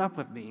they put up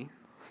with me,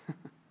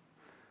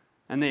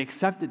 and they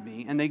accepted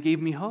me, and they gave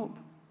me hope.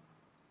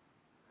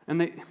 And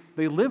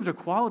they lived a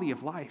quality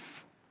of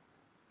life,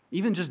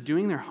 even just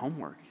doing their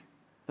homework,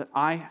 that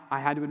I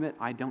had to admit,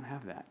 I don't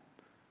have that.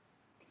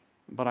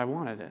 But I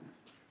wanted it.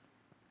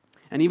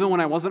 And even when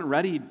I wasn't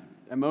ready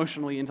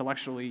emotionally,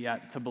 intellectually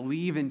yet to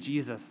believe in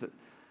Jesus, that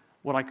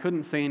what I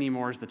couldn't say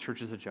anymore is the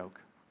church is a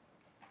joke.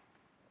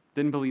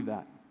 Didn't believe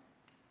that.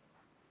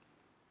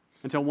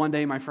 Until one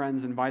day my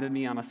friends invited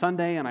me on a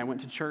Sunday, and I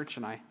went to church,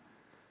 and I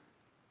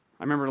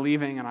remember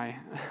leaving, and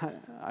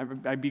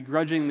I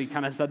begrudgingly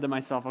kind of said to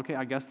myself, okay,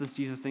 I guess this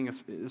Jesus thing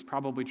is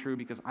probably true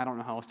because I don't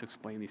know how else to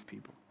explain these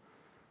people.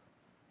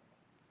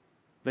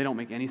 They don't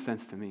make any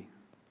sense to me.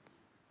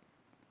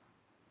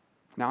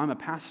 Now, I'm a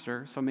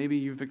pastor, so maybe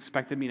you've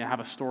expected me to have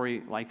a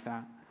story like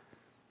that.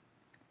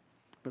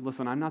 But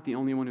listen, I'm not the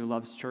only one who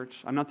loves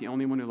church. I'm not the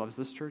only one who loves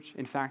this church.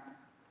 In fact,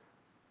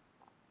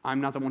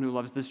 I'm not the one who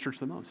loves this church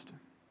the most.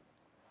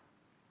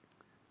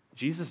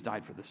 Jesus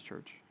died for this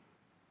church.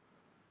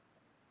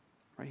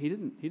 right? He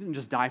didn't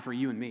just die for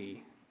you and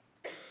me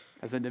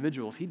as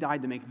individuals. He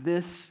died to make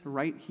this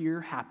right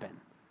here happen.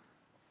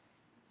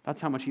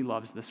 That's how much he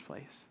loves this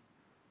place.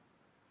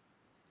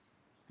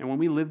 And when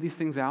we live these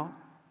things out,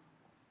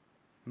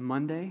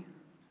 Monday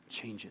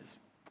changes.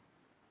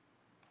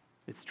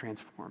 It's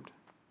transformed.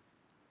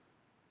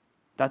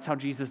 That's how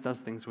Jesus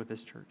does things with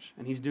this church.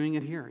 And he's doing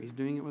it here. He's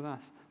doing it with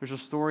us. There's a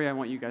story I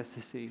want you guys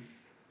to see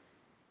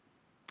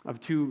of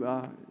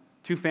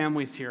two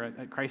families here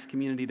at Christ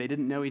Community. They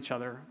didn't know each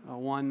other.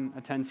 One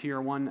attends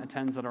here, one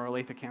attends at our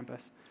Olathe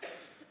campus.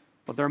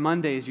 But their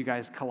Mondays, you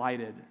guys,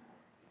 collided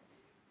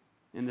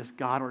in this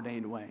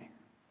God-ordained way.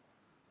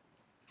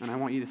 And I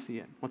want you to see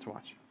it. Let's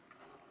watch.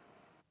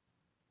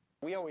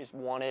 We always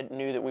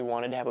knew that we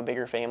wanted to have a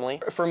bigger family.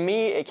 For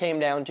me, it came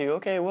down to,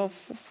 okay, well,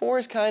 4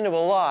 is kind of a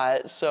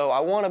lot, so I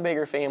want a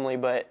bigger family,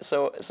 but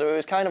so it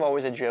was kind of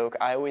always a joke.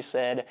 I always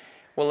said,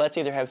 well, let's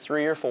either have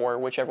 3 or 4,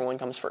 whichever one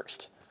comes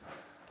first.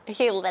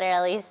 He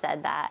literally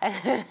said that,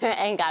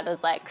 and God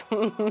was like,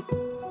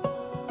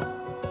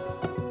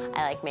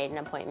 I made an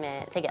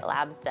appointment to get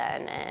labs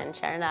done, and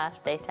sure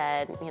enough, they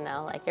said,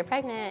 you're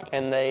pregnant.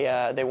 And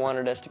they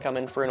wanted us to come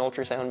in for an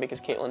ultrasound because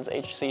Caitlin's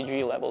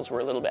HCG levels were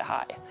a little bit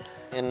high.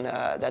 And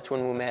that's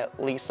when we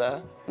met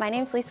Lisa. My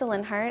name's Lisa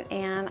Linhart,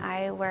 and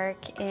I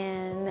work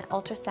in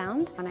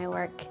ultrasound, and I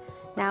work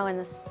now in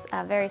this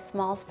very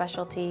small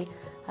specialty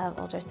of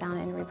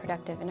ultrasound and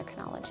reproductive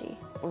endocrinology.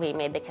 We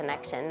made the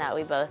connection that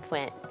we both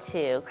went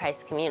to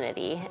Christ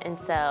Community, and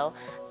so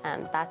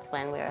that's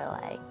when we were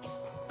like,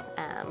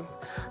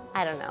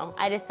 I don't know.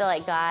 I just feel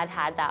like God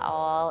had that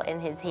all in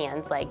his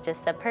hands,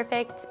 just the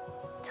perfect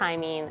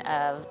timing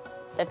of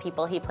the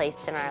people he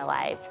placed in our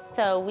lives.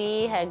 So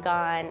we had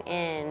gone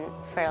in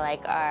for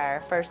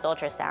our first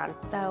ultrasound.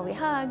 So we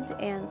hugged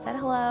and said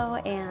hello,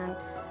 and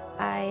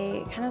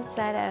I kind of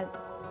said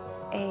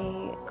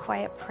a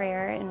quiet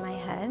prayer in my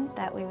head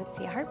that we would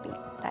see a heartbeat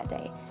that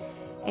day.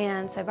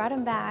 And so I brought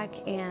him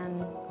back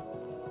and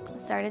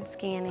started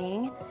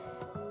scanning.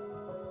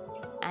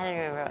 I don't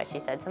remember what she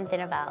said,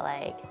 something about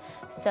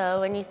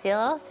so when you see a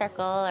little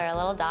circle or a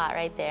little dot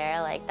right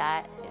there,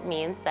 that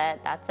means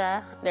that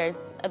there's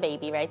a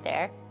baby right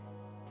there.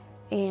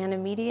 And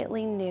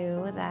immediately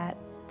knew that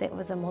it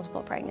was a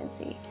multiple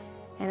pregnancy.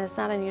 And it's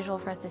not unusual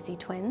for us to see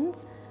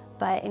twins,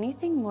 but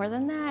anything more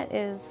than that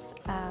is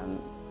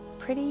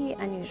pretty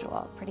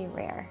unusual, pretty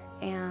rare.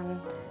 And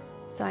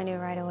so I knew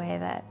right away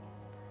that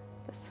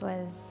this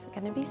was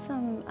going to be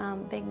some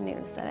big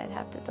news that I'd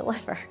have to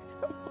deliver.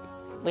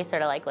 We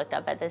sort of looked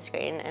up at the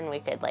screen, and we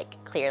could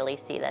clearly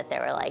see that there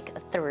were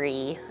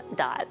 3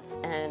 dots,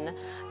 and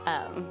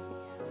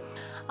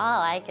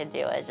all I could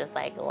do was just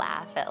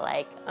laugh at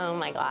oh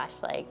my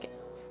gosh, I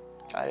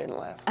didn't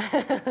laugh.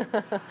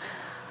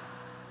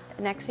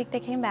 Next week they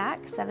came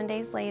back 7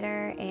 days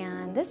later,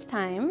 and this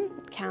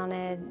time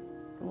counted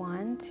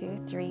 1, 2,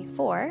 3,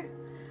 4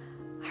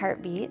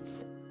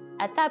 heartbeats.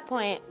 At that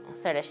point,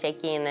 sort of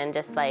shaky, and then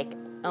just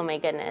oh my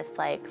goodness,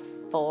 4,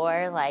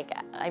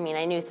 I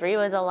knew 3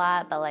 was a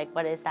lot, but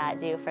what does that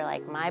do for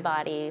my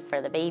body, for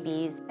the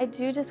babies? I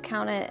do just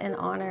count it an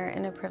honor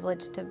and a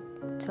privilege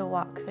to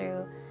walk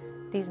through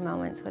these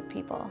moments with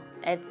people.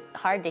 It's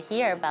hard to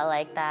hear, but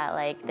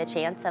the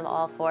chance of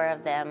all 4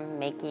 of them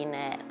making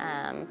it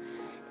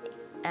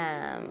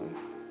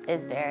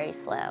is very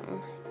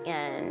slim,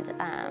 and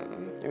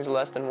it was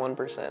less than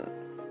 1%.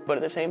 But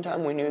at the same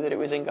time, we knew that it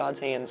was in God's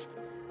hands.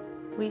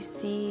 We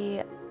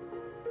see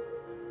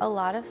a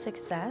lot of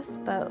success,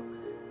 but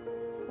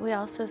we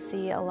also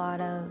see a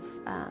lot of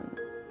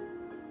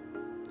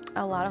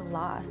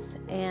loss,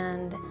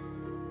 and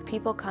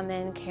people come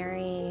in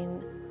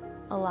carrying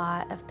a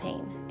lot of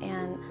pain,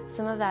 and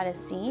some of that is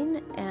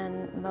seen,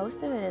 and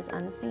most of it is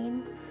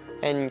unseen.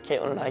 And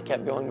Caitlin and I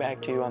kept going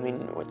back to,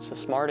 what's the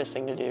smartest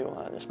thing to do?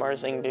 The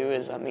smartest thing to do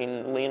is,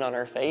 lean on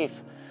our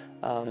faith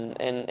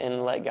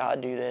and let God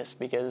do this,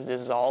 because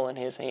this is all in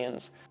his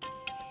hands.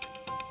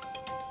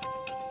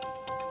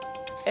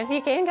 If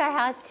you came to our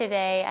house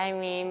today,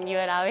 you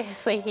would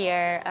obviously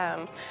hear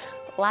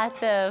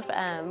lots of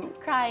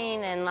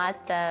crying and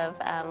lots of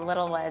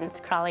little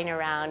ones crawling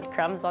around,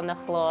 crumbs on the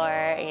floor,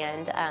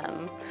 and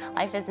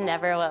life is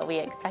never what we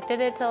expected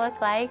it to look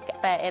like,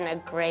 but in a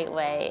great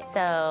way.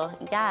 So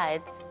yeah,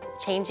 it's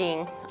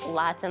changing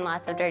lots and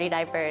lots of dirty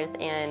diapers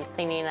and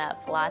cleaning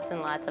up lots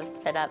and lots of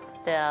spit up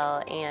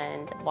still,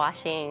 and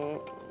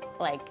washing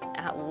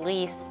at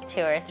least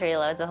 2 or 3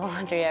 loads of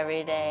laundry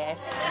every day.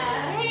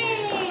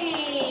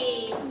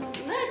 Hey,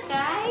 look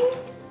guys.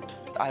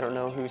 I don't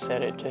know who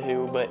said it to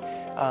who, but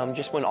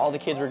just when all the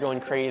kids were going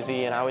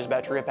crazy and I was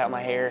about to rip out my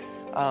hair,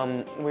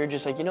 we were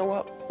just you know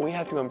what? We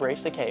have to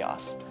embrace the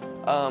chaos.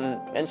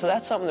 And so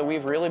that's something that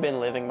we've really been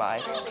living by.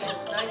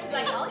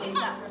 I'll use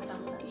that for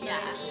something.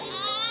 Yeah.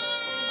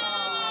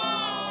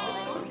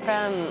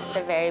 From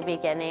the very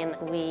beginning,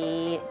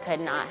 we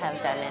could not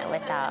have done it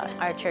without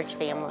our church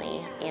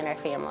family and our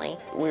family.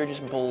 We were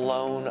just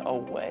blown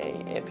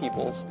away at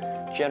people's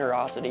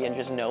generosity, and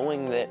just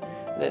knowing that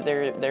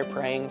they're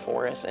praying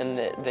for us, and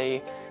that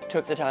they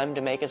took the time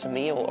to make us a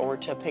meal or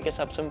to pick us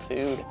up some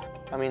food.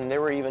 I mean,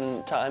 there were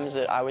even times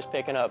that I was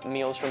picking up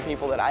meals from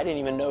people that I didn't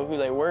even know who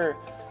they were,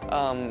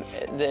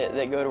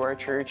 that go to our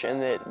church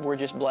and that were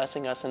just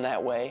blessing us in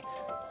that way.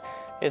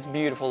 It's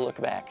beautiful to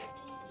look back.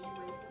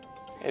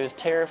 It was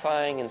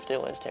terrifying and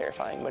still is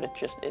terrifying, but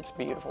it's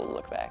beautiful to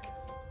look back.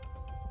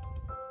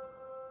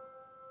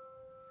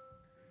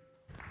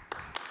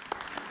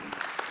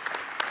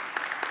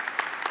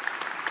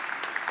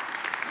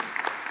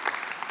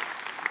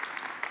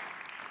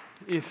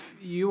 If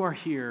you are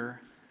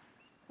here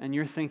and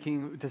you're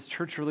thinking, does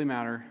church really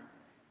matter?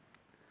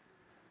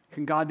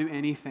 Can God do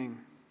anything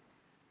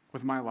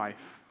with my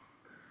life?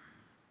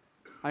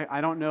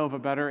 I don't know of a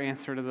better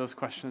answer to those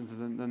questions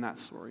than that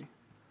story.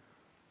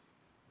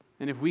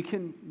 And if we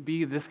can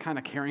be this kind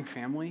of caring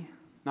family,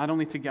 not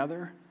only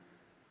together,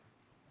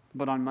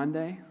 but on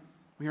Monday,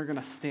 we are going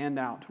to stand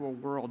out to a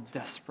world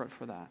desperate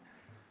for that.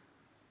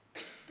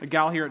 A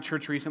gal here at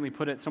church recently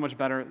put it so much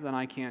better than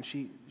I can.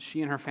 She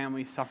and her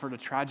family suffered a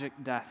tragic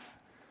death,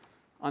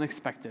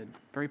 unexpected,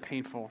 very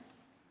painful.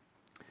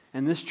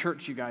 And this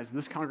church, you guys,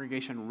 this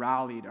congregation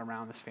rallied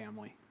around this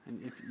family,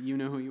 and if you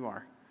know who you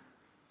are,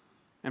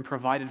 and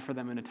provided for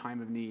them in a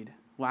time of need,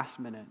 last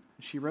minute.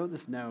 She wrote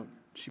this note.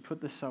 She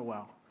put this so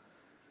well.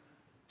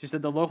 She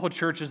said, "The local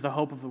church is the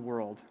hope of the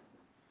world."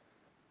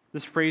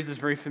 This phrase is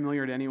very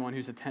familiar to anyone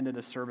who's attended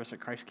a service at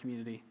Christ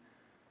Community.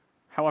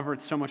 However,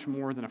 it's so much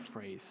more than a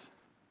phrase.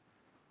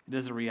 It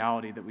is a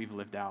reality that we've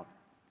lived out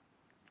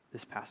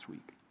this past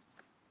week.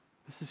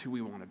 This is who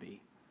we want to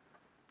be.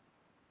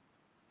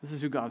 This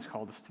is who God's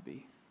called us to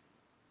be.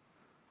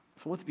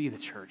 So let's be the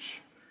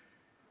church.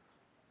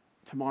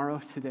 Tomorrow,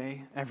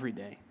 today, every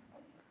day.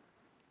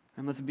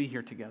 And let's be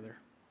here together.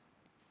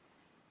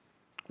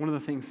 One of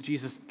the things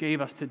Jesus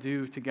gave us to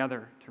do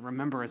together, to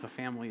remember as a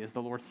family, is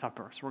the Lord's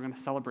Supper. So we're going to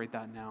celebrate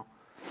that now.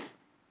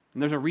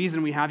 And there's a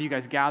reason we have you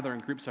guys gather in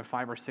groups of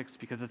 5 or 6,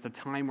 because it's a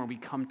time where we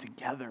come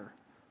together.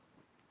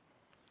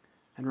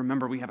 And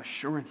remember, we have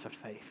assurance of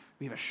faith.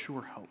 We have a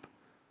sure hope.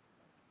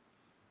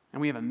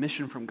 And we have a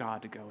mission from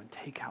God to go and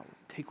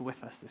take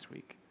with us this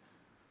week.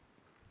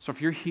 So if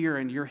you're here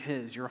and you're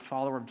His, you're a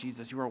follower of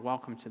Jesus, you are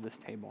welcome to this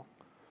table.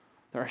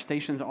 There are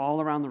stations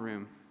all around the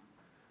room.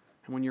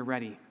 And when you're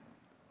ready,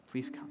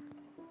 please come.